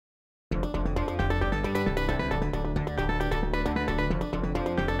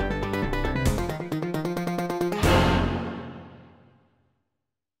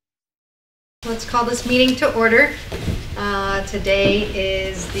let's call this meeting to order. Today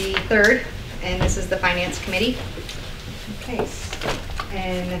is the 3rd, and this is the Finance Committee. Okay,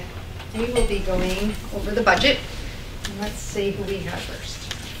 and we will be going over the budget. And let's see who we have first.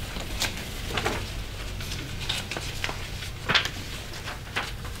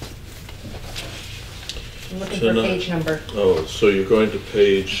 I'm looking for page number. Oh, so you're going to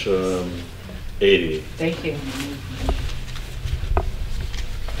page 80. Thank you.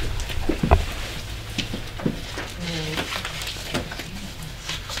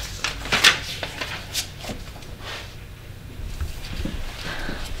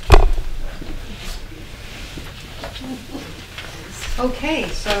 Okay,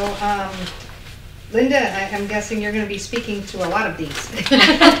 so Linda, I'm guessing you're going to be speaking to a lot of these.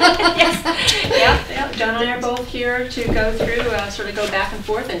 Yes, yeah. John and I are both here to go through, sort of go back and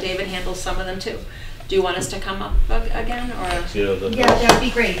forth, and David handles some of them too. Do you want us to come up again, or? Yeah, that would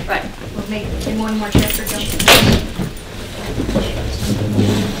be great. Right. We'll make one more chapter.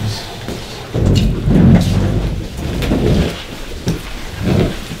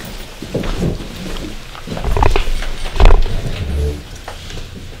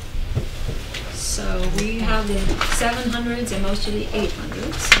 We have the 700s and most of the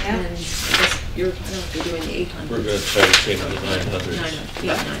 800s. Yeah. And I guess I don't know if you're doing the 800s. we're going to try to change the 900s. 900,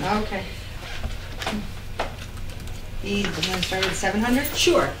 yeah, 900. Okay. You want to start with 700?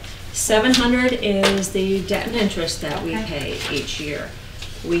 Sure. 700 is the debt and interest that we pay each year.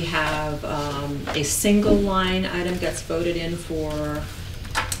 We have a single line item gets voted in for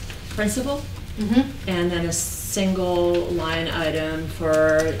principal, and then a single line item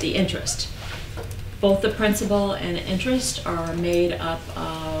for the interest. Both the principal and interest are made up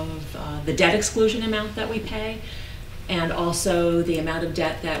of the debt exclusion amount that we pay, and also the amount of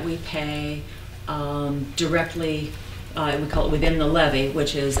debt that we pay directly, we call it within the levy,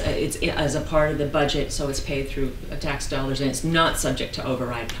 which is it's as a part of the budget, so it's paid through tax dollars and it's not subject to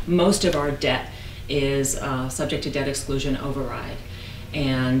override. Most of our debt is subject to debt exclusion override.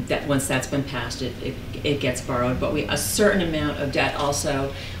 And that once that's been passed, it gets borrowed. But a certain amount of debt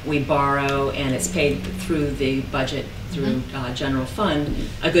also we borrow, and it's paid through the budget, through general fund.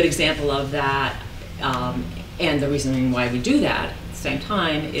 A good example of that, and the reason why we do that at the same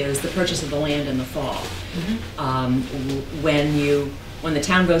time, is the purchase of the land in the fall. When the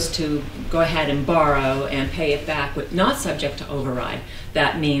town goes to go ahead and borrow and pay it back, with not subject to override,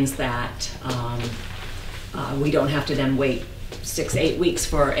 that means that we don't have to then wait 6-8 weeks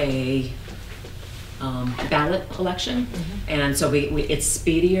for a ballot election, and so it's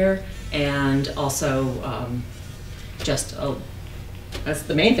speedier, and also that's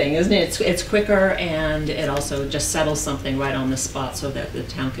the main thing, isn't it? It's quicker, and it also just settles something right on the spot so that the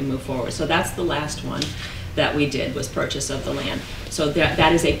town can move forward. So that's the last one that we did, was purchase of the land. So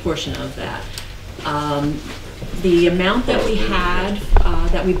that is a portion of that. The amount that we had,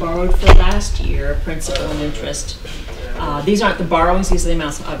 that we borrowed for last year, principal and interest, these aren't the borrowings, these are the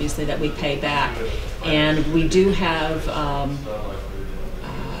amounts obviously that we pay back. And we do have,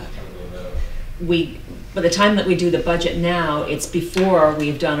 by the time that we do the budget now, it's before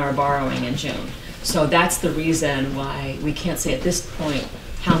we've done our borrowing in June. So that's the reason why we can't say at this point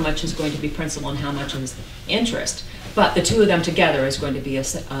how much is going to be principal and how much is interest. But the two of them together is going to be a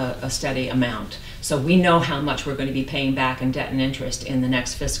steady amount. So we know how much we're going to be paying back in debt and interest in the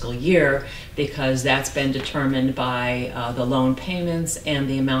next fiscal year, because that's been determined by the loan payments and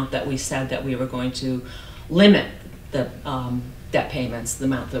the amount that we said that we were going to limit the debt payments, the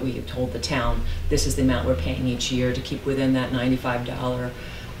amount that we have told the town, this is the amount we're paying each year to keep within that $95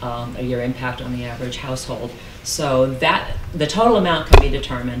 a year impact on the average household. So that the total amount can be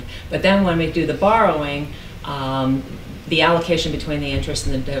determined, but then when we do the borrowing, the allocation between the interest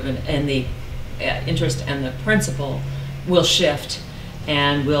and the interest and the principal will shift,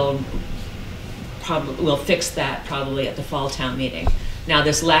 and we'll fix that probably at the fall town meeting. Now,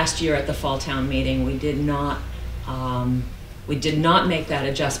 this last year at the fall town meeting, we did not make that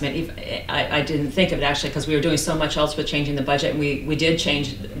adjustment. I didn't think of it actually, because we were doing so much else with changing the budget, and we did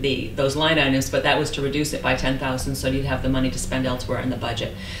change those line items, but that was to reduce it by 10,000, so you'd have the money to spend elsewhere in the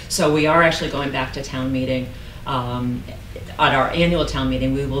budget. So we are actually going back to town meeting. At our annual town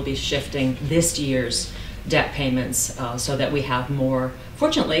meeting, we will be shifting this year's debt payments so that we have more.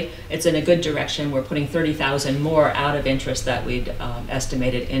 Fortunately, it's in a good direction. We're putting 30,000 more out of interest that we'd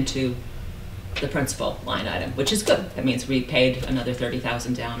estimated into the principal line item, which is good. That means we paid another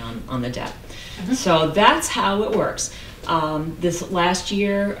 30,000 down on the debt. So that's how it works. This last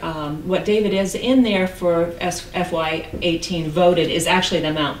year, what David is in there for FY18 voted is actually the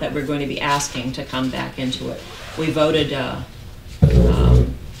amount that we're going to be asking to come back into it. We voted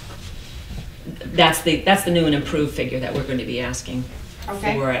that's the new and improved figure that we're going to be asking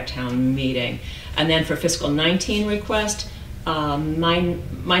Okay. for at town meeting. And then for fiscal 19 request, my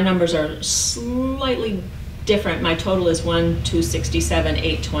numbers are slightly different. My total is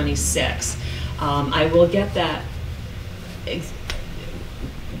 1,267,826. I will get that.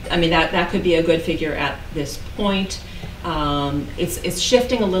 I mean, that could be a good figure at this point. It's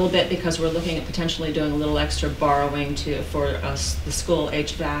shifting a little bit because we're looking at potentially doing a little extra borrowing for us. The school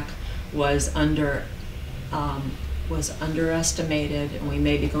HVAC was underestimated, and we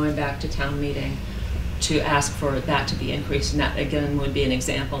may be going back to town meeting to ask for that to be increased. And that again would be an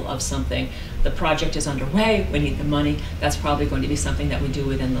example of something. The project is underway. We need the money. That's probably going to be something that we do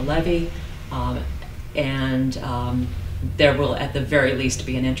within the levy, there will at the very least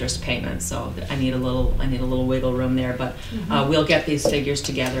be an interest payment, so I need a little wiggle room there, but we'll get these figures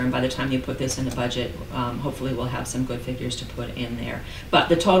together, and by the time you put this in the budget, hopefully we'll have some good figures to put in there. But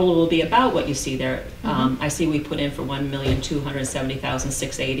the total will be about what you see there. I see we put in for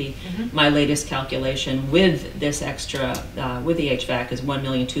 1,270,680. My latest calculation with this extra, with the HVAC, is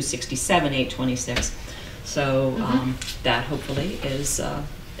 1,267,826. So that hopefully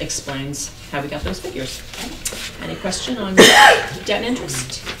explains how we got those figures. Any question on debt and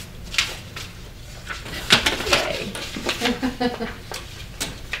interest? Okay.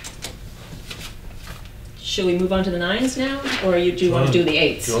 Should we move on to the 9s now, or do you want to do the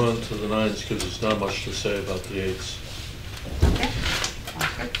 8s? Go on to the 9s because there's not much to say about the 8s.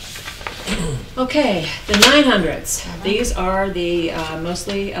 Okay, the 900s. These are the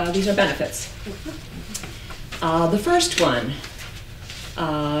mostly these are benefits. The first one.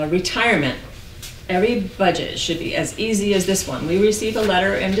 Retirement. Every budget should be as easy as this one. We received a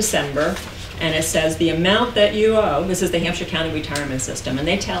letter in December, and it says the amount that you owe. This is the Hampshire County Retirement System, and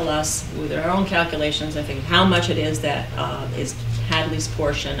they tell us with their own calculations, I think, how much it is that is Hadley's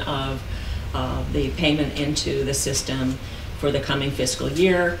portion of the payment into the system for the coming fiscal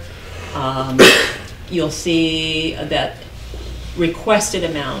year. You'll see that requested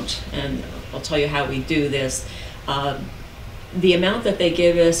amount, and I'll tell you how we do this. The amount that they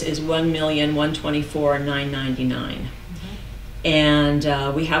give us is $1,124,999, and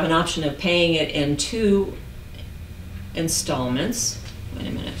we have an option of paying it in 2 installments. Wait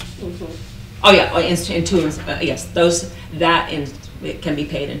a minute. Oh yeah, in 2. Yes, it can be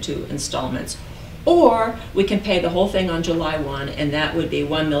paid in 2 installments, or we can pay the whole thing on July 1, and that would be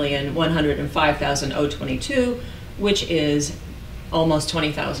 $1,105,022, which is almost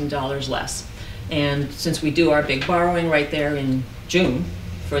 $20,000 less. And since we do our big borrowing right there in June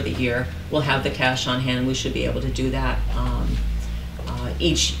for the year, we'll have the cash on hand. We should be able to do that.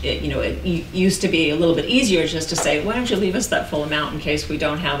 It used to be a little bit easier just to say, why don't you leave us that full amount in case we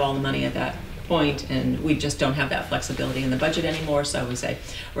don't have all the money at that point, and we just don't have that flexibility in the budget anymore. So we say,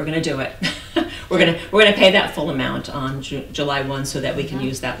 we're going to do it. we're going to pay that full amount on July 1 so that we can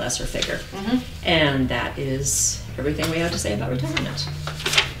use that lesser figure. And that is everything we have to say about retirement.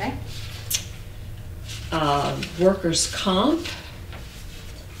 Okay. Workers' comp.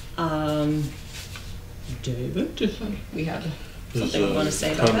 David, we have something we want to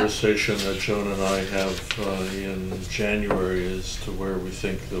say about that? There's a conversation that Joan and I have in January as to where we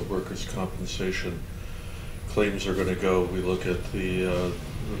think the workers' compensation claims are going to go. We look at the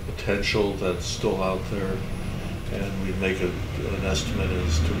potential that's still out there, and we make an estimate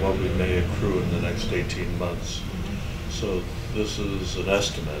as to what we may accrue in the next 18 months. So this is an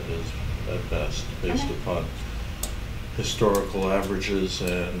estimate at best, based upon historical averages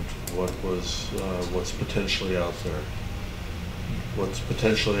and what's potentially out there. What's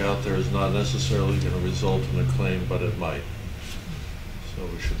potentially out there is not necessarily going to result in a claim, but it might. So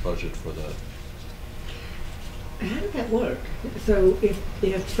we should budget for that. How does that work? So if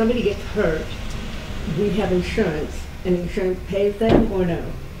somebody gets hurt, we have insurance, and insurance pays them, or no?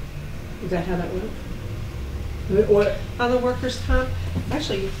 Is that how that works? Or on the workers' comp,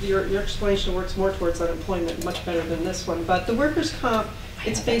 actually, your explanation works more towards unemployment, much better than this one. But the workers' comp,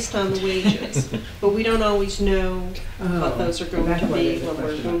 it's based on the wages, but we don't always know what those are going to be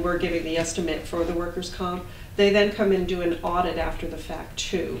when we're giving the estimate for the workers' comp. They then come in and do an audit after the fact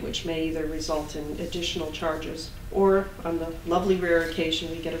too, which may either result in additional charges, or on the lovely rare occasion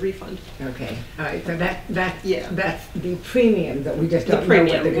we get a refund. okay, all right. So that's the premium that we just The don't know what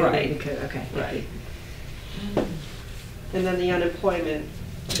premium, they're going right. to be. Okay, Right. And then the unemployment,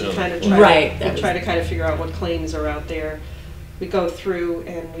 we Yeah. kind of Right. try to kind of figure out what claims are out there. We go through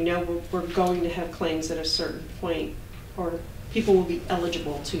and we know we're going to have claims at a certain point, or people will be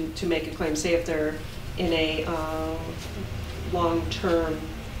eligible to make a claim. Say if they're in a long-term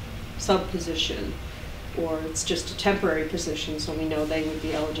sub-position, or it's just a temporary position, so we know they would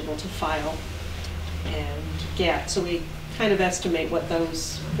be eligible to file and get. So we kind of estimate what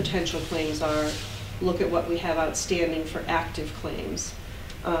those potential claims are, look at what we have outstanding for active claims.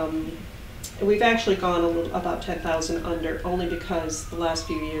 And we've actually gone about 10,000 under, only because the last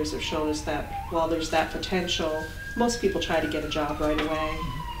few years have shown us that while there's that potential, most people try to get a job right away,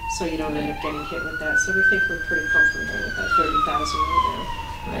 so you don't end up getting hit with that. So we think we're pretty comfortable with that 30,000 right now.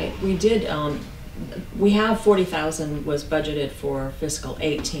 Right, we did, we have 40,000 was budgeted for fiscal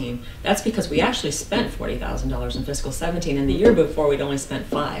 18. That's because we actually spent $40,000 in fiscal 17, and the year before we'd only spent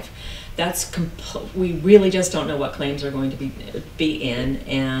 5. That's we really just don't know what claims are going to be in,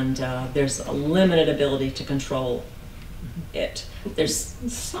 and there's a limited ability to control it. There's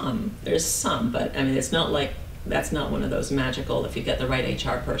some, but I mean, it's not like, that's not one of those magical, if you get the right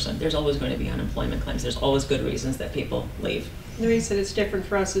HR person, there's always going to be unemployment claims. There's always good reasons that people leave. The reason it's different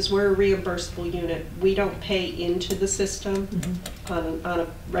for us is we're a reimbursable unit. We don't pay into the system on a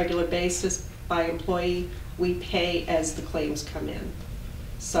regular basis by employee. We pay as the claims come in.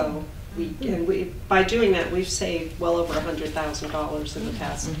 So by doing that, we've saved well over $100,000 in the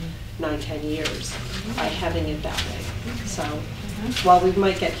past 9-10 years by having it that way. So while we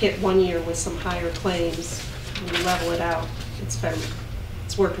might get hit one year with some higher claims, we level it out. It's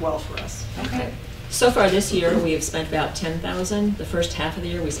worked well for us. Okay. So far this year, we have spent about 10,000. The first half of the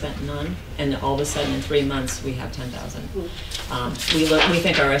year, we spent none, and all of a sudden, in 3 months, we have 10,000. We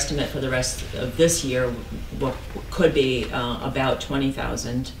think our estimate for the rest of this year could be about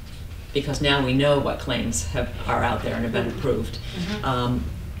 20,000, because now we know what claims are out there and have been approved.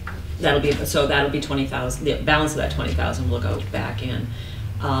 That'll be 20,000. The balance of that 20,000 will go back in.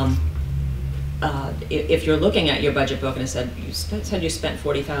 If you're looking at your budget book and it said you spent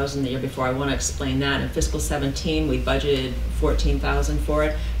 40,000 the year before, I want to explain that. In fiscal 17, we budgeted 14,000 for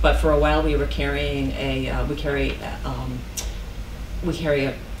it, but for a while we were carrying we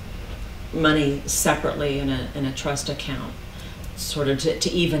carry money separately in a trust account, sort of to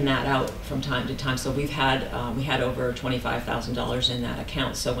even that out from time to time. So we had over $25,000 in that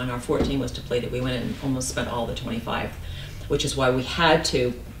account. So when our 14 was depleted, we went and almost spent all the 25, which is why we had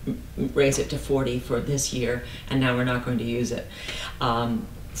to raise it to 40 for this year, and now we're not going to use it.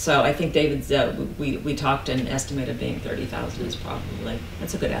 So I think David's, we talked and estimated being 30,000 is probably,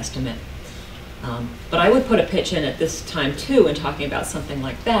 that's a good estimate. But I would put a pitch in at this time too in talking about something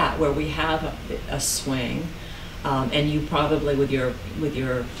like that, where we have a swing, and you probably with your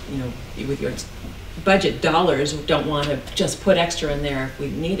budget dollars don't want to just put extra in there if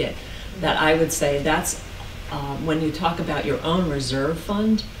we need it. That I would say that's when you talk about your own reserve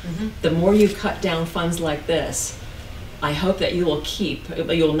fund, the more you cut down funds like this, I hope that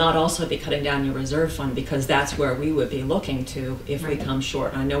you'll not also be cutting down your reserve fund, because that's where we would be looking to if we come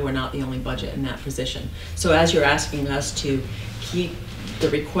short. I know we're not the only budget in that position. So as you're asking us to keep the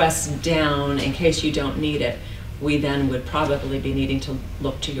requests down in case you don't need it, we then would probably be needing to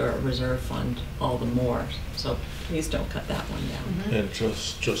look to your reserve fund all the more. So please don't cut that one down. And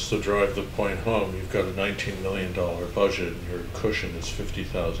just to drive the point home, you've got a $19 million budget and your cushion is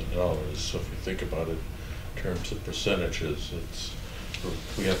 $50,000. So if you think about it in terms of percentages,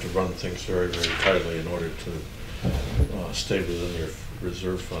 we have to run things very, very tightly in order to stay within your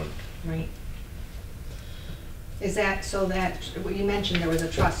reserve fund. Right. Is that so that, well, you mentioned there was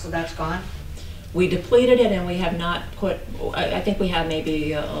a trust, so that's gone? We depleted it, and we have not put, I think we have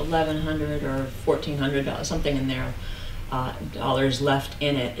maybe $1,100 or $1,400, something in there, dollars left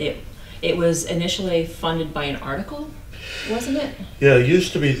in it. It was initially funded by an article, wasn't it? Yeah, it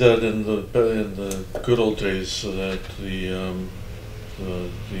used to be that in the good old days that the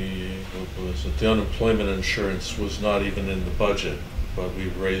unemployment insurance was not even in the budget, but we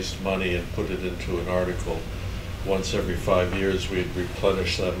raised money and put it into an article. Once every 5 years, we'd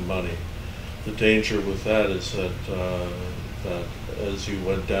replenish that money. The danger with that is that that as you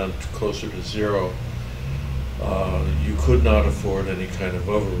went down closer to zero, you could not afford any kind of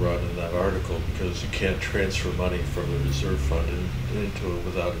overrun in that article, because you can't transfer money from the reserve fund into it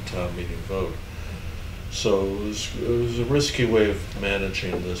without a town meeting vote. So it was a risky way of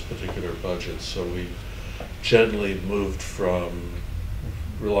managing this particular budget. So we gently moved from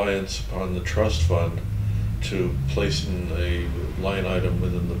reliance upon the trust fund to placing a line item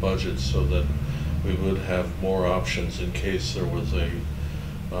within the budget so that we would have more options in case there was a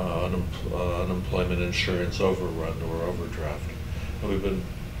unemployment insurance overrun or overdraft. And we've been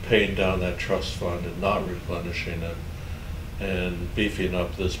paying down that trust fund and not replenishing it and beefing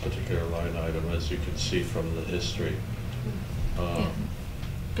up this particular line item, as you can see from the history.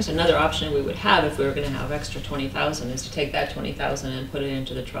 Because another option we would have if we were going to have extra 20,000 is to take that 20,000 and put it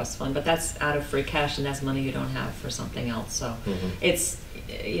into the trust fund, but that's out of free cash, and that's money you don't have for something else. So it's,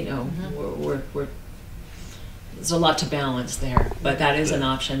 we're there's a lot to balance there, but that is an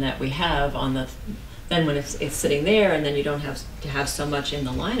option that we have on the, then when it's sitting there and then you don't have to have so much in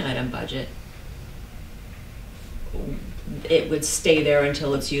the line item budget, it would stay there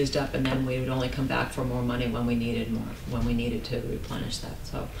until it's used up, and then we would only come back for more money when we needed more, when we needed to replenish that.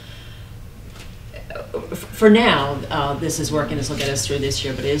 So for now, this is working, this will get us through this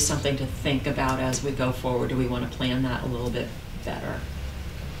year, but it is something to think about as we go forward. Do we want to plan that a little bit better?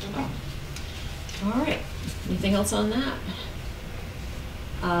 Okay. All right, anything else on that?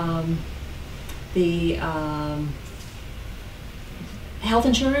 The health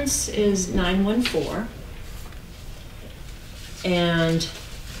insurance is 914, and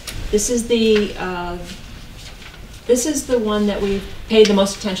this is the one that we've paid the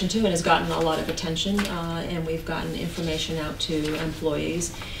most attention to and has gotten a lot of attention, and we've gotten information out to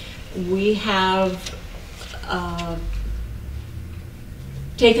employees. We have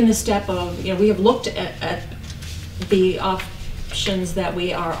taken the step of, we have looked at the options that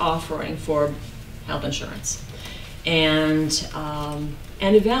we are offering for health insurance and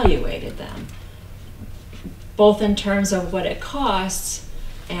evaluated them, both in terms of what it costs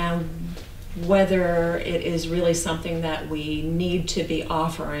and whether it is really something that we need to be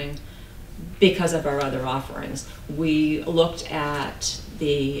offering because of our other offerings. We looked at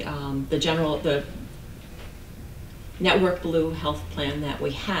the Network Blue health plan that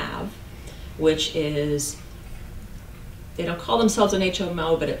we have, which is, they don't call themselves an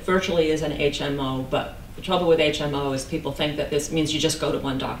HMO, but it virtually is an HMO. But the trouble with HMO is people think that this means you just go to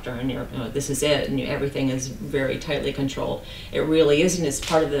one doctor and this is it, and everything is very tightly controlled. It really isn't. It's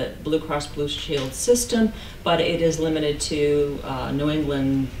part of the Blue Cross Blue Shield system, but it is limited to New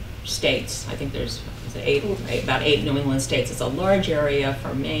England states. I think there's about eight New England states. It's a large area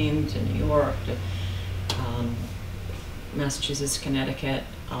from Maine to New York to Massachusetts, Connecticut,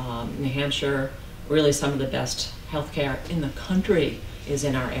 New Hampshire. Really, some of the best healthcare in the country is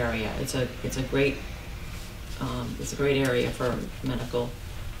in our area. It's a great area for medical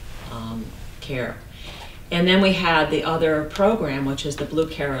care. And then we had the other program, which is the Blue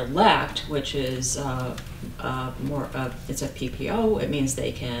Care Elect, which is it's a PPO. It means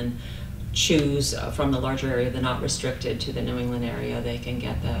they can choose from the larger area. They're not restricted to the New England area. They can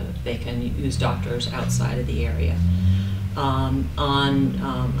use doctors outside of the area. On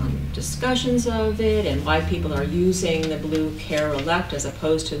discussions of it and why people are using the Blue Care Elect as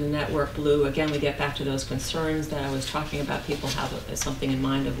opposed to the Network Blue. Again, we get back to those concerns that I was talking about. People have something in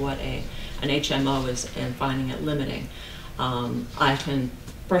mind of what an HMO is and finding it limiting. I can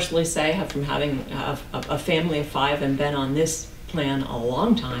personally say, from having a family of 5 and been on this plan a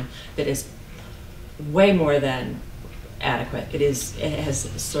long time, that is way more than adequate. It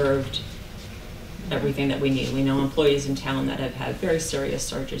has served everything that we need. We know employees in town that have had very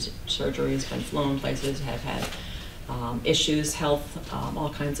serious surgeries, been flown places, have had issues, health, all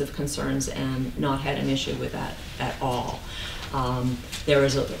kinds of concerns, and not had an issue with that at all.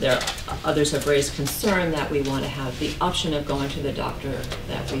 Others have raised concern that we want to have the option of going to the doctor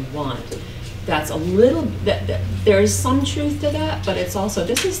that we want. That's a little, there is some truth to that, but it's also,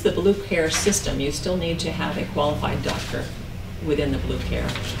 this is the Blue Care system. You still need to have a qualified doctor within the Blue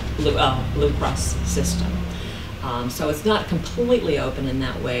Cross system. So it's not completely open in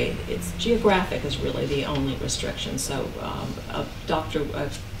that way. It's geographic is really the only restriction. So a doctor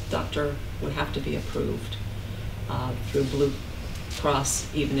would have to be approved through Blue Cross,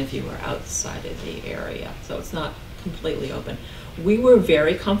 even if you were outside of the area. So it's not completely open. We were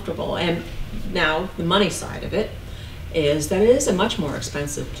very comfortable, and now the money side of it is that it is a much more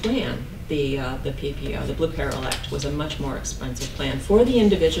expensive plan. The PPO, the Blue Care Elect, was a much more expensive plan for the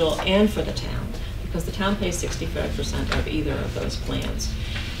individual and for the town, because the town pays 65% of either of those plans.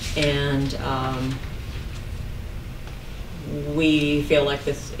 And we feel like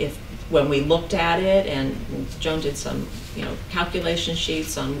this, when we looked at it, and Joan did some calculation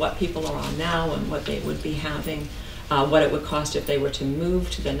sheets on what people are on now and what they would be having, what it would cost if they were to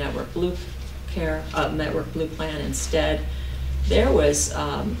move to the Network Blue plan instead,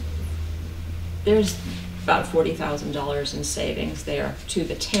 there's about $40,000 in savings there to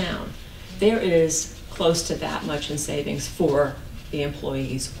the town. There is close to that much in savings for the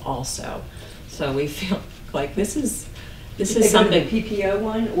employees also. So we feel like this is something. The PPO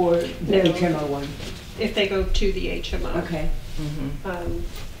one or the HMO one? If they go to the HMO. Okay. Mm-hmm.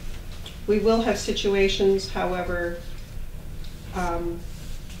 We will have situations, however,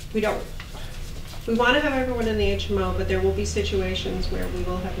 we want to have everyone in the HMO, but there will be situations where we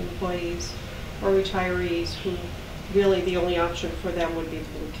will have employees or retirees who really the only option for them would be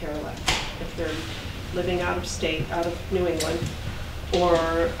Blue Care Elect. If they're living out of state, out of New England,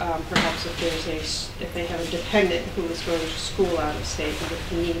 or perhaps if they have a dependent who is going to school out of state and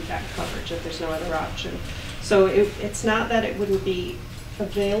would need that coverage if there's no other option. So it's not that it wouldn't be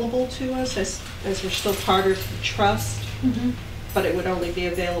available to us as we're still part of the trust, but it would only be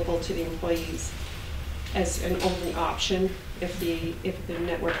available to the employees as an only option if the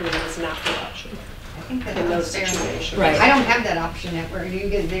network name is not the option. I think that In those is fair. situations. Right. I don't have that option at work. You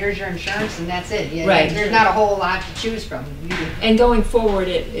get, there's your insurance and that's it. Right. There's not a whole lot to choose from. And going forward,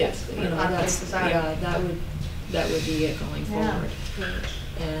 Yes, you know, a lot of that's, places are. yeah, that would be it going Yeah. forward.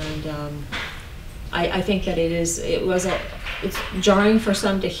 And I think that it's jarring for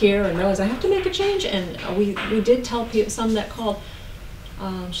some to hear and realize I have to make a change. And we did tell some that called.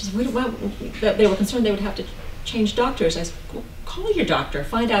 She said, that they were concerned they would have to change doctors. I said, well, call your doctor,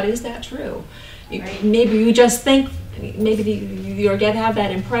 find out, is that true? Right. Maybe you just think, maybe you have that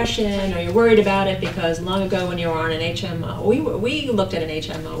impression, or you're worried about it because long ago when you were on an HMO, we looked at an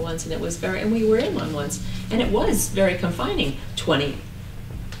HMO once, and it was and we were in one once, and it was very confining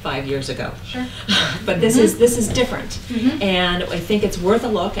 25 years ago. Sure. But this is different, and I think it's worth a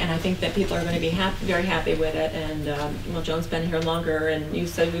look, and I think that people are going to be very happy with it. And well, Joan's been here longer, and you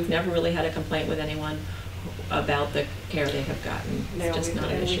said we've never really had a complaint with anyone about the care they have gotten. It's No, just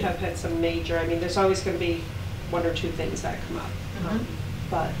not an issue. we have had some major, I mean, there's always going to be one or two things that come up.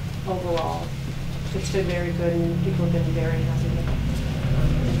 But overall, it's been very good and people have been very happy with it.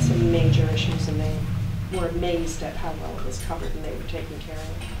 It's some major issues and they were amazed at how well it was covered and they were taken care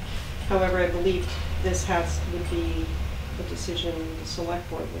of. However, I believe this would be a decision the select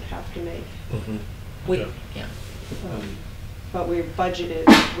board would have to make. Yeah. But we're budgeted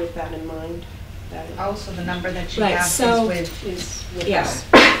with that in mind. That Also, the number that you Right, have so- is without, Yes.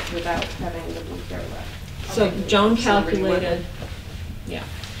 without having the blue care left. So Joan Somebody calculated,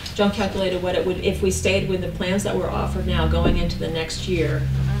 Joan calculated what it would, if we stayed with the plans that were offered now going into the next year,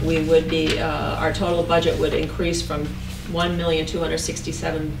 we would be, our total budget would increase from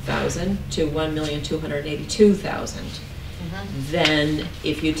 $1,267,000 to $1,282,000. Then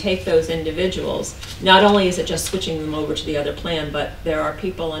if you take those individuals, not only is it just switching them over to the other plan, but there are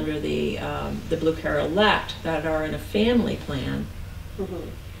people under the Blue Care Elect that are in a family plan.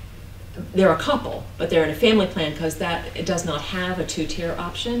 There are a couple, but they're in a family plan because it does not have a two-tier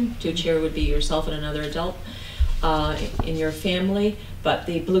option. Two-tier would be yourself and another adult in your family, but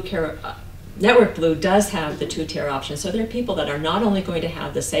the Blue Care Network Blue does have the two-tier option. So there are people that are not only going to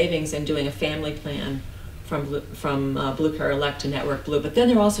have the savings and doing a family plan from Blue Care Elect to Network Blue, but then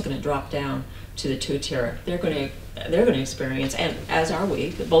they're also going to drop down to the two-tier. They're going to experience, and as are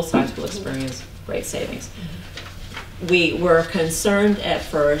we, both sides will experience great savings. We were concerned at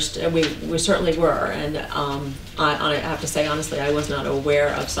first, and we certainly were, and I have to say honestly, I was not aware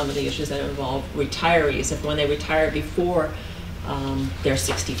of some of the issues that involve retirees. If when they retire before they're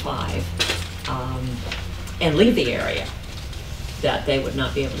 65 and leave the area, that they would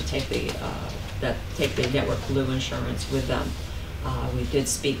not be able to take the Network Blue insurance with them. We did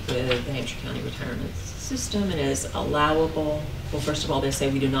speak with the Hampshire County Retirement System, and it is allowable. Well, first of all, they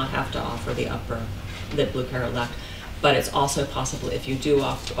say we do not have to offer the Blue Care Elect, but it's also possible if you do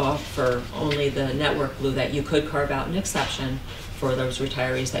offer only the Network Blue that you could carve out an exception for those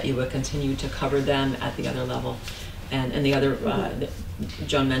retirees, that you would continue to cover them at the other level. And the other,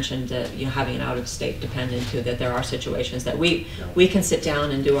 Joan mentioned that having an out-of-state dependent too, that there are situations that we can sit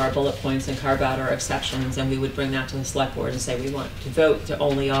down and do our bullet points and carve out our exceptions, and we would bring that to the select board and say we want to vote to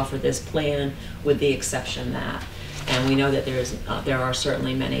only offer this plan with the exception that. And we know that there are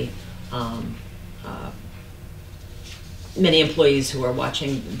certainly many employees who are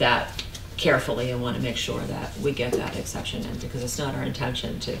watching that carefully and want to make sure that we get that exception in, because it's not our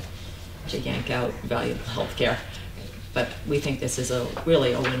intention to yank out valuable health care. But we think this is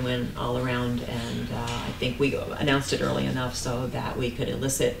really a win-win all around, and I think we announced it early enough so that we could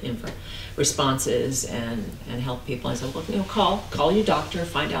elicit responses and help people. I said, well, call your doctor,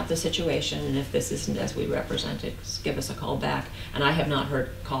 find out the situation, and if this isn't as we represent it, give us a call back. And I have not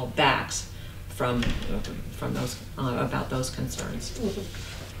heard call backs from those about those concerns.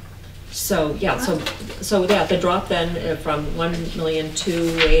 So the drop then from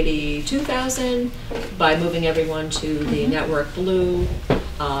 $1,282,000 by moving everyone to the Network Blue,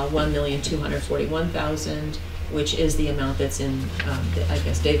 $1,241,000, which is the amount that's in. I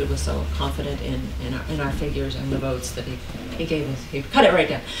guess David was so confident in our figures and the votes that he gave us. He cut it right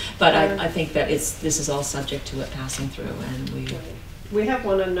down. But I think that this is all subject to it passing through, and we have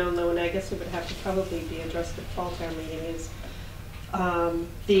one unknown though, and I guess it would have to probably be addressed at fall town meeting. Is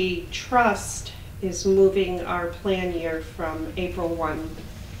the trust is moving our plan year from April 1,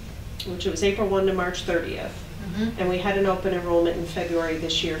 which was April 1 to March 30th, And we had an open enrollment in February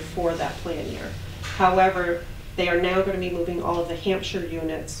this year for that plan year. However, they are now going to be moving all of the Hampshire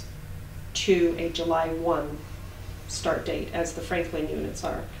units to a July 1 start date, as the Franklin units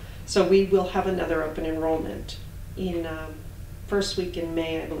are. So we will have another open enrollment in first week in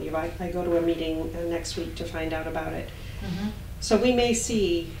May, I believe. I go to a meeting next week to find out about it. So we may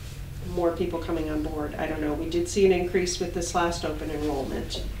see more people coming on board. I don't know. We did see an increase with this last open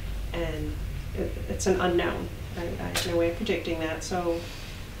enrollment, and it's an unknown. I have no way of predicting that. So,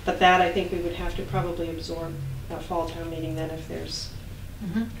 but that I think we would have to probably absorb a fall town meeting then if there's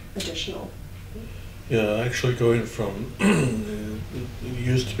additional. Yeah, actually going from, it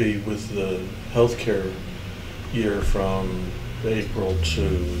used to be with the healthcare year from April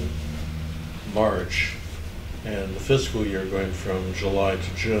to March, and the fiscal year going from July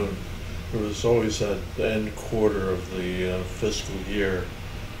to June. There was always that end quarter of the fiscal year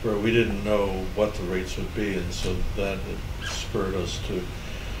where we didn't know what the rates would be, and so that spurred us to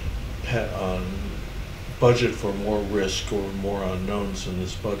budget for more risk or more unknowns in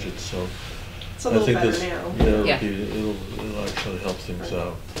this budget. So it's a little I think better this, now. yeah, it'll actually help things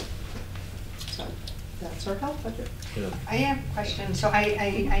out. So that's our health budget. Yeah. I have a question. So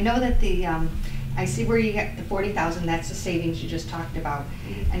I know that the, I see where you get the 40,000, that's the savings you just talked about.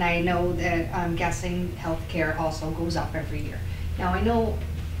 And I know that I'm guessing healthcare also goes up every year. Now I know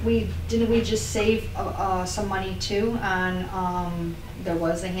didn't we just save some money too on, there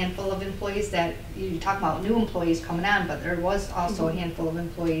was a handful of employees that, you talk about new employees coming on, but there was also a handful of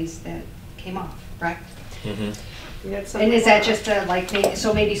employees that came off, correct? And is that just like,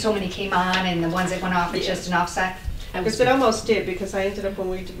 maybe so many came on and the ones that went off, it's just an offset? Because it almost did, because I ended up, when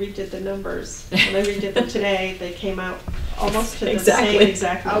we redid the numbers, when I redid them today, they came out almost to the same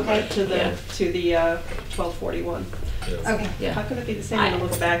exact number, Okay. to the 1241. Yeah. Okay. Yeah. How could it be the same when you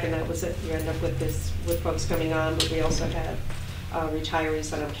look back and that was it? You end up with this, with folks coming on, but we also had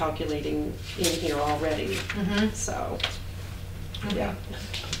retirees that I'm calculating in here already. So, yeah.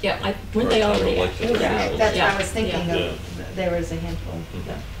 Yeah, weren't they already? Like the Yeah, officials. that's what I Yeah. was thinking Yeah. of, there was a handful.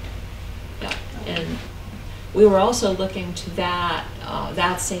 Yeah, and we were also looking to that,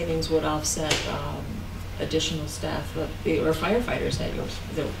 that savings would offset additional staff, or firefighters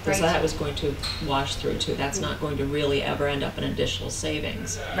Right. that was going to wash through too. That's not going to really ever end up in additional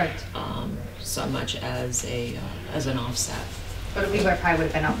savings. Right. So much as as an offset. But we probably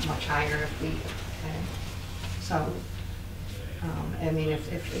would have been up much higher if we, so, I mean,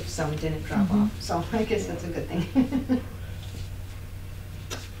 if some didn't drop off. So I guess that's a good thing.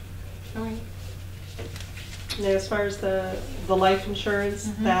 All right. Now, as far as the life insurance,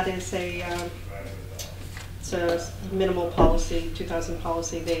 that is it's a minimal policy, 2,000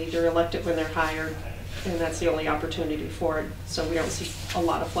 policy. They either elect it when they're hired, and that's the only opportunity for it. So we don't see a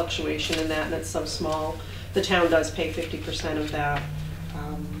lot of fluctuation in that, and it's so small. The town does pay 50% of that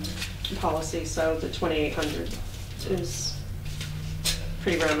policy, so the 2,800 is a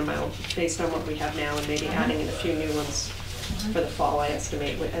pretty round amount based on what we have now, and maybe adding in a few new ones for the fall, I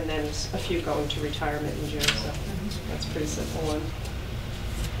estimate, and then a few going to retirement in June, so that's a pretty simple one.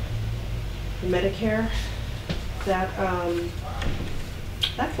 Medicare, that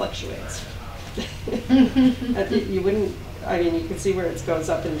fluctuates. You wouldn't, I mean, you can see where it goes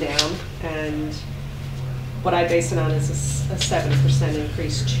up and down, and what I base it on is a 7%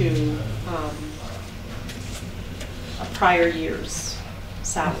 increase to a prior year's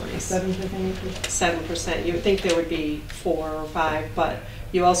salaries. 7% increase? 7%. You would think there would be 4 or 5, but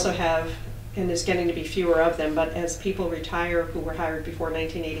you also have, and there's getting to be fewer of them, but as people retire who were hired before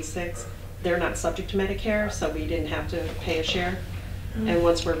 1986, they're not subject to Medicare, so we didn't have to pay a share. And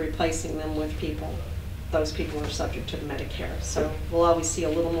once we're replacing them with people, those people are subject to the Medicare. So we'll always see a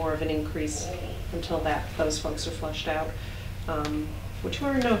little more of an increase until those folks are flushed out, which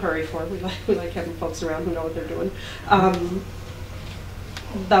we're in no hurry for. We like having folks around who know what they're doing.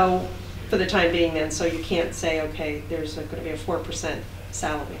 Though, for the time being then, so you can't say, okay, there's going to be a 4%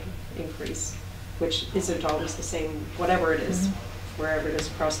 salary increase, which isn't always the same, whatever it is, wherever it is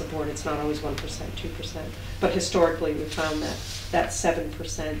across the board, it's not always 1%, 2%. But historically, we found that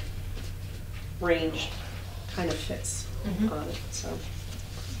 7% range kind of fits on it, so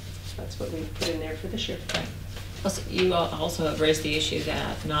that's what we put in there for this year. Also, you also have raised the issue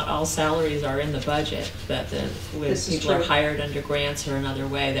that not all salaries are in the budget, that This is people are true. hired under grants or another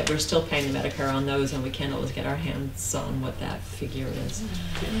way, that we're still paying the Medicare on those, and we can't always get our hands on what that figure is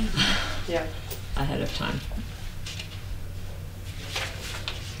Yeah. ahead of time.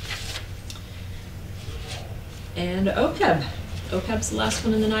 And OPEB. OPEB's the last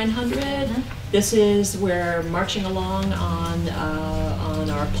one in the 900. This is, we're marching along on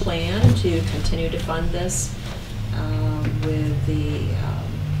our plan to continue to fund this. with the,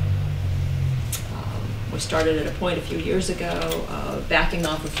 we started at a point a few years ago, backing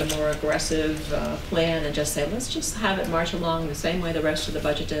off of the more aggressive plan and just say, let's just have it march along the same way the rest of the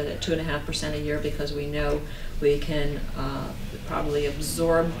budget did at 2.5% a year, because we know we can probably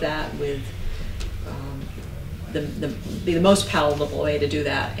absorb that with be the most palatable way to do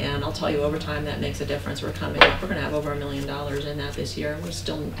that. And I'll tell you, over time, that makes a difference. We're coming up, we're going to have over $1 million in that this year. We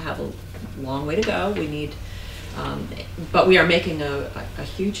still have a long way to go. We need, but we are making a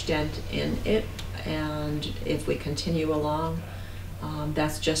huge dent in it. And if we continue along,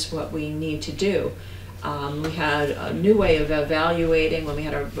 that's just what we need to do. We had a new way of evaluating when we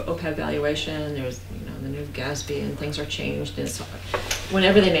had our OPEB valuation. There's, the new GASB, and things are changed. And so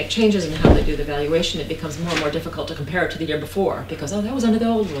whenever they make changes in how they do the valuation, it becomes more and more difficult to compare it to the year before, because, oh, that was under the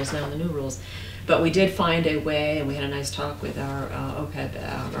old rules, now in the new rules. But we did find a way, and we had a nice talk with our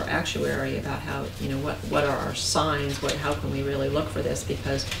OPEB, our actuary, about how, what are our signs, how can we really look for this,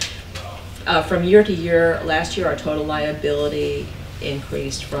 because from year to year, last year our total liability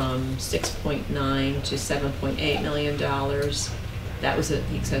increased from 6.9 to $7.8 million. That was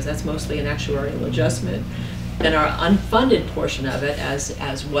he says that's mostly an actuarial adjustment. Then our unfunded portion of it,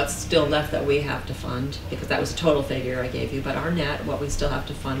 as what's still left that we have to fund, because that was a total figure I gave you, but our net, what we still have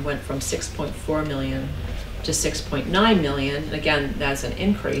to fund, went from 6.4 million to 6.9 million. And again, that's an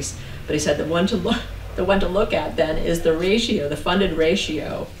increase. But he said the one to look at then is the ratio, the funded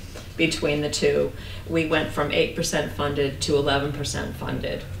ratio between the two. We went from 8% funded to 11%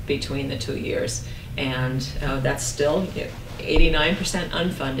 funded between the 2 years. And that's still 89%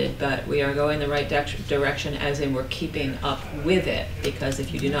 unfunded, but we are going the right direction, as in we're keeping up with it, because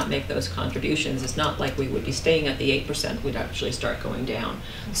if you do not make those contributions, it's not like we would be staying at the 8%, we'd actually start going down.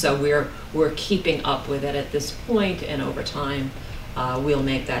 So we're keeping up with it at this point, and over time we'll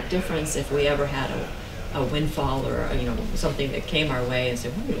make that difference. If we ever had a windfall or something that came our way and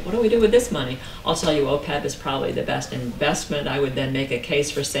said, what do we do with this money? I'll tell you, OPEB is probably the best investment. I would then make a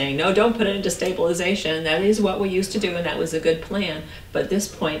case for saying, no, don't put it into stabilization. That is what we used to do, and that was a good plan. But at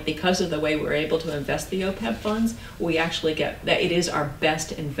this point, because of the way we're able to invest the OPEB funds, we actually get that it is our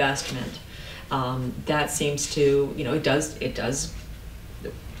best investment. That seems to, it does.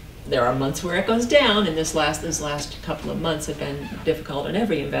 There are months where it goes down, and this last couple of months have been difficult in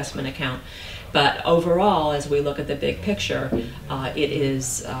every investment account. But overall, as we look at the big picture, it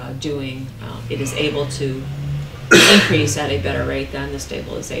is able to increase at a better rate than the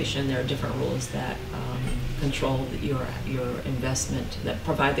stabilization. There are different rules that control your investment, that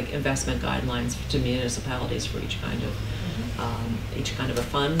provide the investment guidelines to municipalities for each kind of a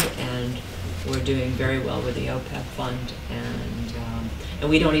fund, and we're doing very well with the OPEB fund, and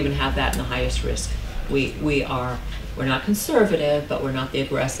we don't even have that in the highest risk. We're not conservative, but we're not the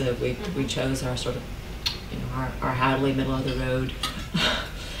aggressive. We chose our sort of, our Hadley, middle of the road,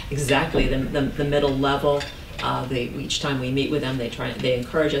 exactly the middle level. Each time we meet with them, they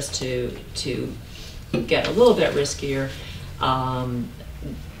encourage us to get a little bit riskier.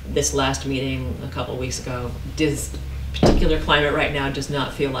 This last meeting a couple of weeks ago, this particular climate right now does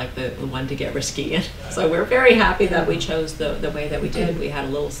not feel like the one to get risky in. So we're very happy that we chose the way that we did. We had a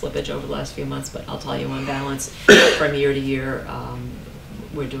little slippage over the last few months, but I'll tell you, on balance, from year to year,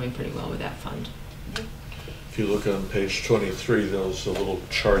 we're doing pretty well with that fund. If you look on page 23, there's a little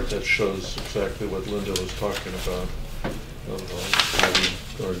chart that shows exactly what Linda was talking about, how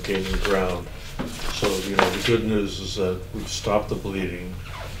we are gaining ground. So, the good news is that we've stopped the bleeding,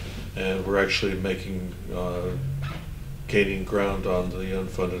 and we're actually gaining ground on the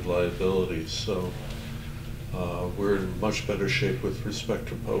unfunded liabilities. So we're in much better shape with respect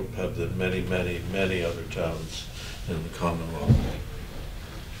to OPEB than many, many, many other towns in the Commonwealth.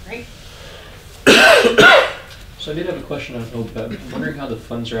 Great. So I did have a question on OPEB. I'm wondering how the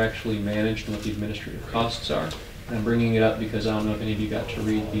funds are actually managed and what the administrative costs are. And I'm bringing it up because I don't know if any of you got to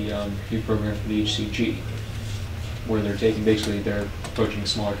read the new program from the HCG, where they're approaching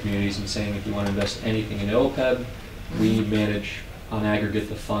smaller communities and saying, if you want to invest anything in OPEB, we manage on aggregate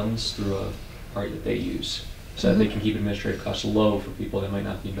the funds through a part that they use, so that they can keep administrative costs low for people that might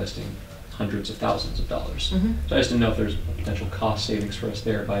not be investing hundreds of thousands of dollars. So I just didn't know if there's potential cost savings for us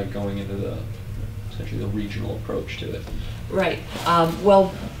there by going into essentially the regional approach to it. Right.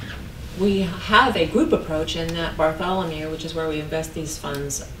 Well, we have a group approach in that Bartholomew, which is where we invest these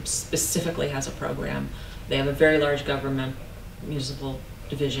funds, specifically has a program. They have a very large government municipal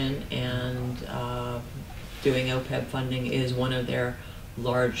division, and doing OPEB funding is one of their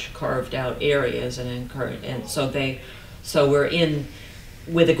large carved out areas, and so we're in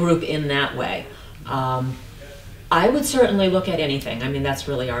with a group in that way. I would certainly look at anything. I mean, that's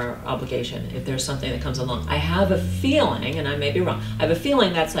really our obligation if there's something that comes along. I have a feeling, and I may be wrong, I have a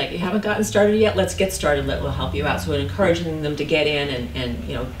feeling that's like, you haven't gotten started yet, let's get started, we'll help you out. So encouraging them to get in and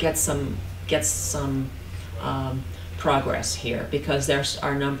you know, get some progress here, because there's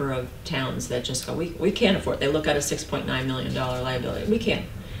our number of towns that just go, we can't afford. They look at a $6.9 million liability. We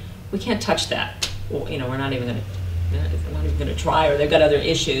can't touch that. Well, you know, we're not even going to try, or they've got other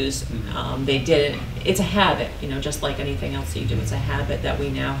issues. They didn't. It's a habit, you know, just like anything else you do. It's a habit that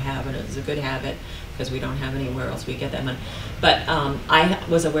we now have, and it's a good habit because we don't have anywhere else we get that money. But I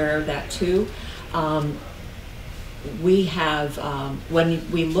was aware of that too. We have,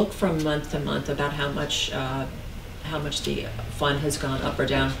 when we look from month to month about how much the fund has gone up or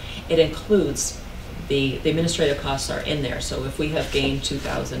down, it includes the administrative costs are in there. So if we have gained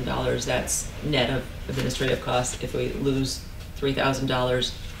 $2,000, that's net of administrative costs. If we lose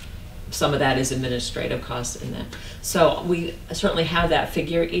 $3,000, some of that is administrative costs in that. So we certainly have that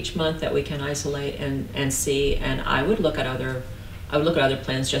figure each month that we can isolate and see. And I would look at other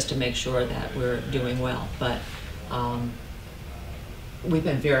plans just to make sure that we're doing well. But we've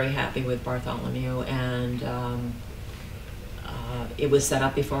been very happy with Bartholomew, and it was set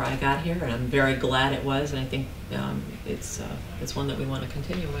up before I got here, and I'm very glad it was, and I think it's one that we want to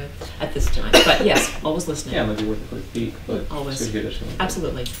continue with at this time. But yes, always listening. Yeah, it might be worth a quick peek, but always. it's good to hear this one.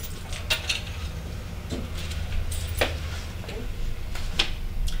 Absolutely.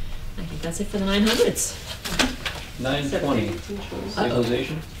 I think that's it for the 900s. 920,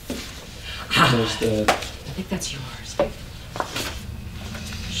 stabilization. I think that's yours.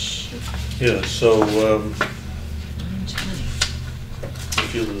 Shoot. Yeah, so 920.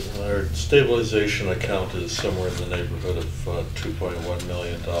 our stabilization account is somewhere in the neighborhood of $2.1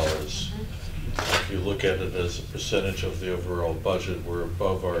 million. If you look at it as a percentage of the overall budget, we're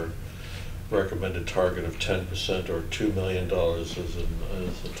above our recommended target of 10%, or $2 million as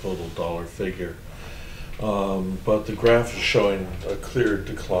a total dollar figure. But the graph is showing a clear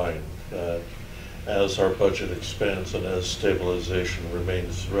decline as our budget expands and as stabilization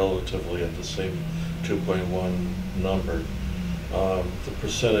remains relatively at the same 2.1 number. The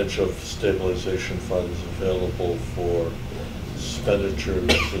percentage of stabilization funds available for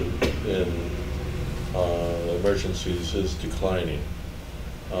expenditures in emergencies is declining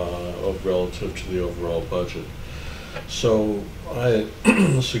relative to the overall budget. So I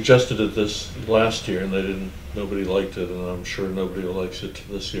suggested it this last year, and nobody liked it, and I'm sure nobody likes it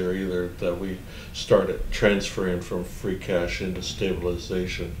this year either, that we started transferring from free cash into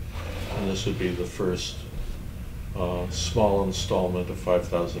stabilization. And this would be the first small installment of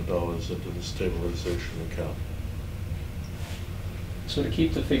 $5,000 into the stabilization account. So to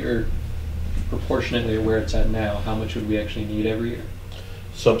keep the figure proportionately where it's at now, how much would we actually need every year?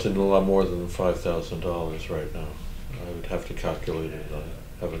 Something a lot more than $5,000 right now. I would have to calculate it. I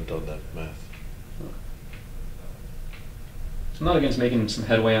haven't done that math. I'm not against making some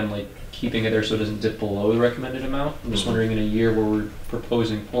headway on like keeping it there so it doesn't dip below the recommended amount. I'm just wondering, in a year where we're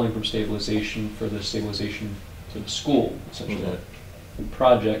proposing pulling from stabilization for the stabilization to the school, essentially,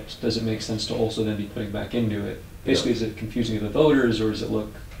 project, does it make sense to also then be putting back into it? Basically, is it confusing to the voters, or does it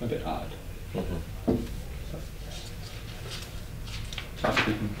look a bit odd? Topic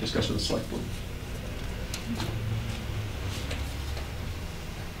we can discuss with the select board.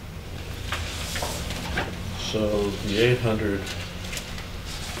 So the 800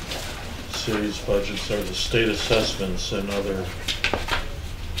 series budgets are the state assessments and other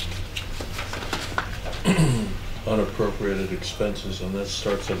unappropriated expenses, and that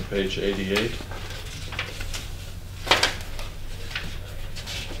starts on page 88.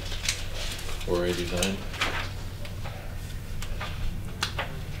 Or 89.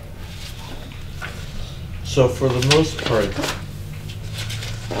 So for the most part,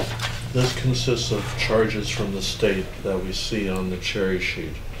 this consists of charges from the state that we see on the cherry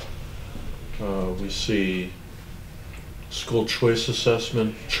sheet. We see school choice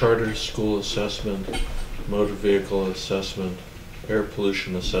assessment, charter school assessment, motor vehicle assessment, air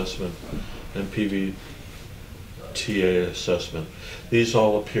pollution assessment, and PVTA assessment. These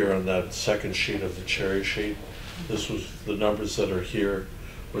all appear on that second sheet of the cherry sheet. This was the numbers that are here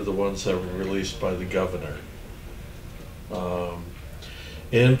were the ones that were released by the governor.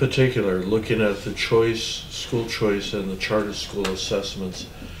 In particular, looking at the school choice and the charter school assessments,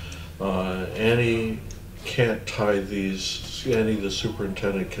 the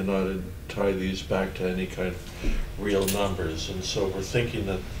superintendent cannot tie these back to any kind of real numbers. And so we're thinking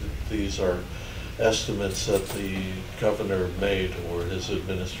that these are estimates that the governor made, or his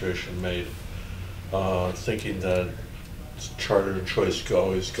administration made, thinking that charter and choice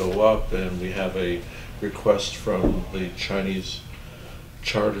always go up, and we have a request from the Chinese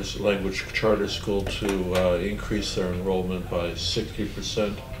language charter school to increase their enrollment by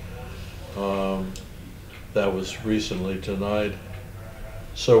 60%. That was recently denied.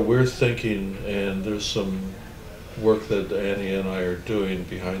 So we're thinking, and there's some work that Annie and I are doing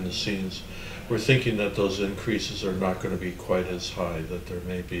behind the scenes, we're thinking that those increases are not going to be quite as high, that there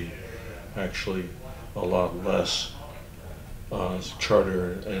may be actually a lot less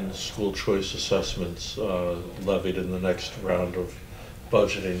charter and school choice assessments levied in the next round of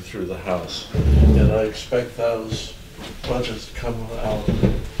budgeting through the House. And I expect those budgets to come out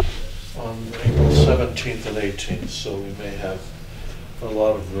on April 17th and 18th, so we may have a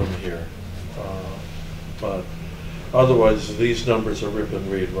lot of room here. But otherwise, these numbers are rip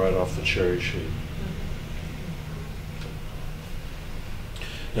and read right off the cherry sheet.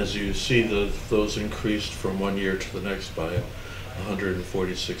 As you see, those increased from one year to the next by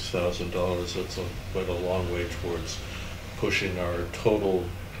 $146,000. That's quite a long way towards pushing our total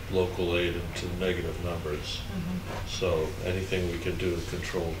local aid into negative numbers. So anything we can do to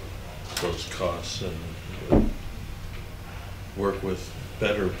control those costs and work with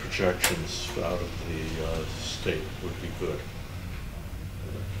better projections out of the state would be good.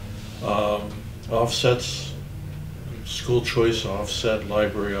 Offsets, school choice offset,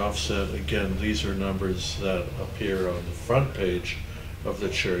 library offset, again, these are numbers that appear on the front page of the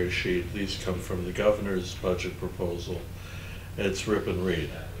cherry sheet. These come from the governor's budget proposal. It's rip and read.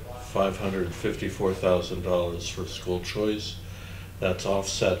 $554,000 for school choice. That's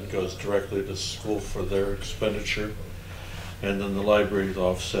offset and goes directly to school for their expenditure. And then the library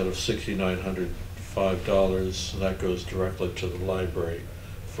offset of $6,905, that goes directly to the library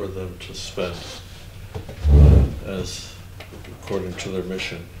for them to spend as according to their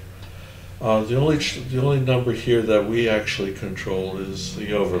mission. The only number here that we actually control is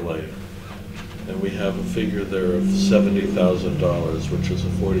the overlay. And we have a figure there of $70,000, which is a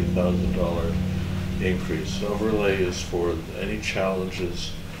 $40,000 increase. Overlay is for any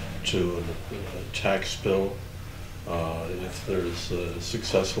challenges to a tax bill. If there's a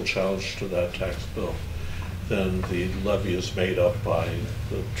successful challenge to that tax bill, then the levy is made up by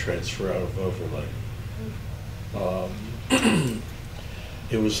the transfer out of overlay.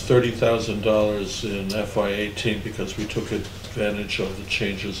 It was $30,000 in FY18 because we took advantage of the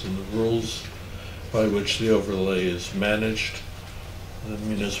changes in the rules by which the overlay is managed. The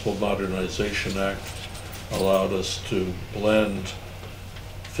Municipal Modernization Act allowed us to blend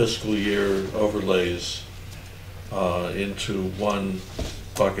fiscal year overlays into one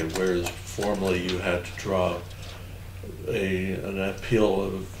bucket, whereas formerly you had to draw an appeal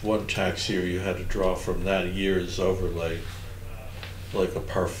of one tax year, you had to draw from that year's overlay, like a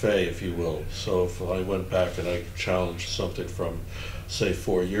parfait, if you will. So if I went back and I challenged something from, say,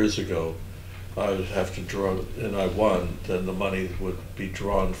 4 years ago, I would have to draw, and I won, then the money would be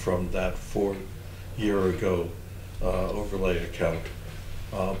drawn from that 4 year ago overlay account.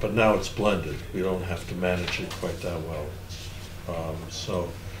 But now it's blended. We don't have to manage it quite that well.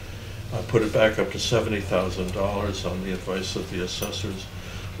 So I put it back up to $70,000 on the advice of the assessors.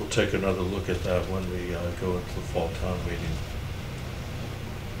 We'll take another look at that when we go into the fall town meeting.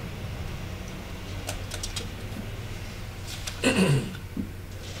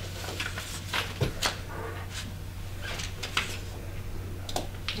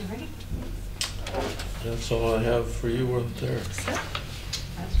 That's all I have for you out there. That's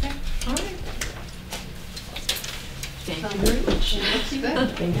good. All right. Thank you Sounds very much. That's good.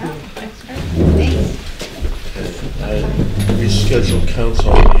 Thank Yeah, you. that's great. Thanks. I rescheduled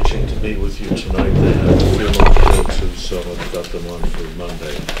council meeting to meet with you tonight. They have a funeral to go to, so I've got them on for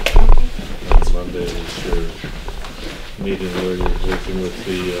Monday. And Monday is your meeting where you're working with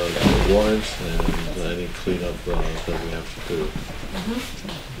the warrants and any cleanup that we have to do.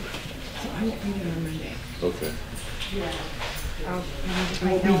 So I won't be here on Monday. Okay. I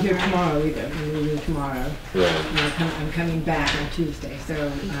won't be here tomorrow either. I'm leaving tomorrow. Right. And I'm coming back on Tuesday, so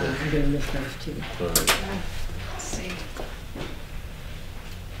I'm going to miss those two. All right. Let's see.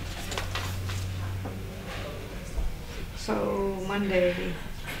 So Monday.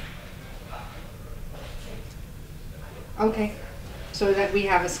 Okay. So that we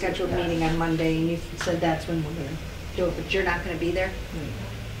have a scheduled meeting on Monday, and you said that's when we're gonna do it, but you're not gonna be there?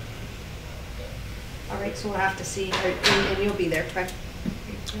 All right, so we'll have to see, and you'll be there, correct?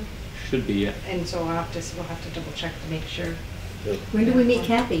 Should be, yeah. And so we'll have to double check to make sure. Yep. When do we meet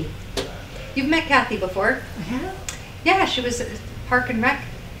Kathy? You've met Kathy before? I have? Yeah, she was at Park and Rec.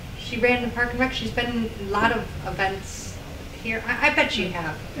 She ran the Park and Rec. She's been in a lot of events here? I bet you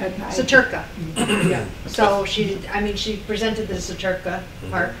have. I- Saturka. Yeah. So she presented the Saturka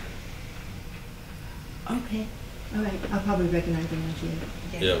part. Okay, all right, I'll probably recognize them when I see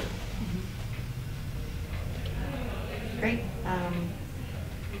it. Yeah. Great.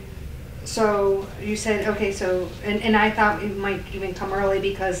 So you said, okay, so, and I thought it might even come early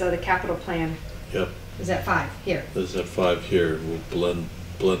because of the capital plan Yep. is at 5 here. There's at 5 here. We'll blend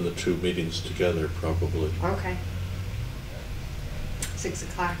the two meetings together probably. Okay. 6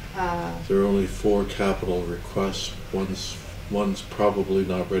 o'clock. There are only 4 capital requests. One's probably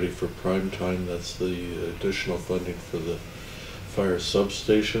not ready for prime time. That's the additional funding for the fire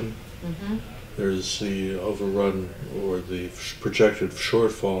substation. Mm-hmm. There's the overrun or the projected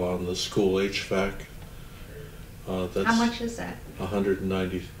shortfall on the school HVAC. That's How much is that?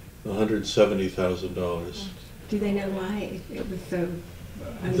 $170,000. Do they know why it was so?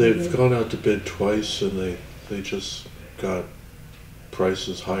 They've gone out to bid twice and they just got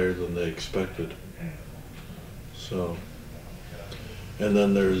prices higher than they expected. So, and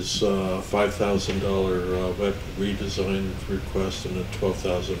then there's a $5,000 web redesign request and a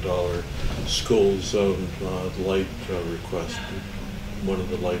 $12,000 school zone light request. One of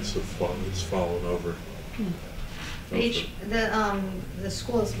the lights it's fallen over. The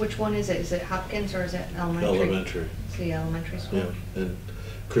schools, which one is it? Is it Hopkins or is it elementary? Elementary. It's the elementary school? Yeah, and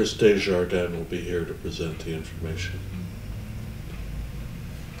Chris Desjardins will be here to present the information.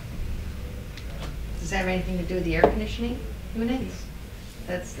 Does that have anything to do with the air conditioning units?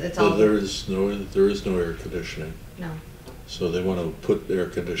 That's all? Well, there is no air conditioning, No. so they want to put air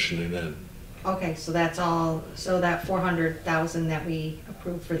conditioning in. Okay, so that's all, so that 400,000 that we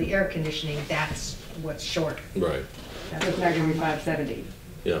approved for the air conditioning, that's what's short. Right. That's It's not gonna be 570.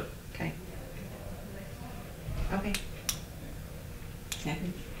 Yeah. Okay. Okay,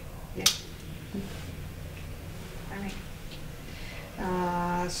 Second. yeah. All right.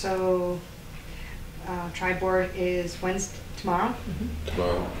 So, tri-board is Wednesday, tomorrow?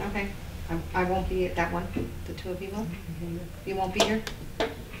 Tomorrow. Okay. I won't be at that one, the two of you will? You won't be here?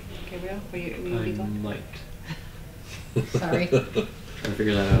 Gabriel, will you be I going? might. Sorry. Trying to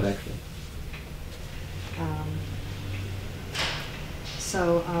figure that out actually.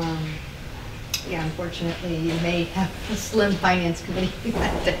 Yeah, unfortunately, you may have a slim finance committee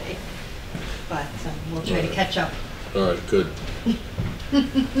that day, but we'll try to catch up. All right, good.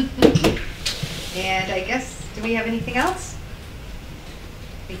 And I guess, do we have anything else?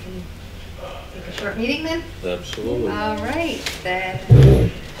 We can take a short meeting then? Absolutely. All right, then,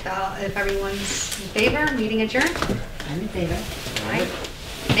 if everyone's in favor, meeting adjourned? I'm in favor. All right.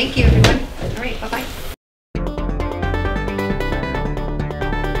 Thank you, everyone. All right, bye-bye.